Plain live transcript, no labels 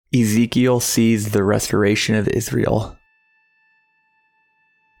Ezekiel sees the restoration of Israel.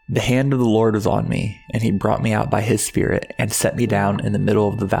 The hand of the Lord was on me, and he brought me out by his Spirit and set me down in the middle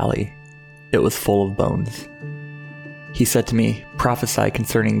of the valley. It was full of bones. He said to me, "Prophesy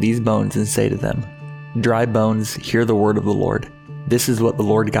concerning these bones and say to them, Dry bones, hear the word of the Lord. This is what the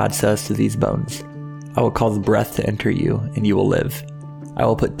Lord God says to these bones. I will cause breath to enter you, and you will live. I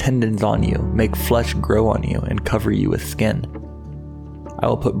will put tendons on you, make flesh grow on you, and cover you with skin. I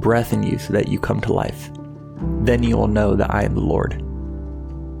will put breath in you so that you come to life. Then you will know that I am the Lord."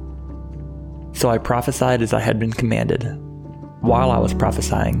 So I prophesied as I had been commanded. While I was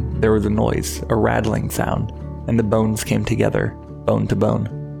prophesying, there was a noise, a rattling sound, and the bones came together, bone to bone.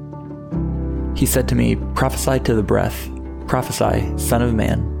 He said to me, "Prophesy to the breath. Prophesy, Son of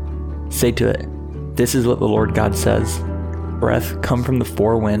man. Say to it, This is what the Lord God says. Breath, come from the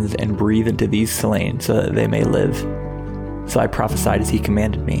four winds and breathe into these slain so that they may live." So I prophesied as he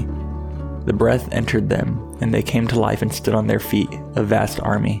commanded me. The breath entered them, and they came to life and stood on their feet, a vast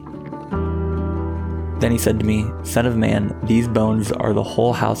army. Then he said to me, "Son of man, these bones are the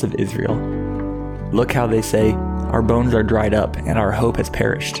whole house of Israel. Look how they say, Our bones are dried up, and our hope has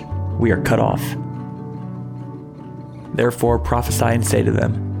perished. We are cut off. Therefore prophesy and say to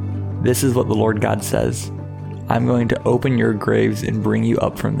them, This is what the Lord God says. I'm going to open your graves and bring you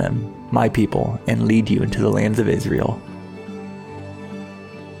up from them, my people, and lead you into the lands of Israel.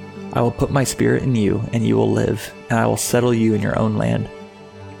 I will put my spirit in you, and you will live, and I will settle you in your own land.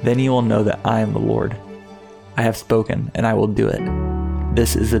 Then you will know that I am the Lord. I have spoken, and I will do it.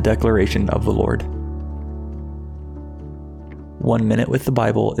 This is the declaration of the Lord." 1 Minute with the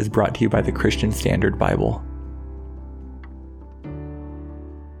Bible is brought to you by the Christian Standard Bible.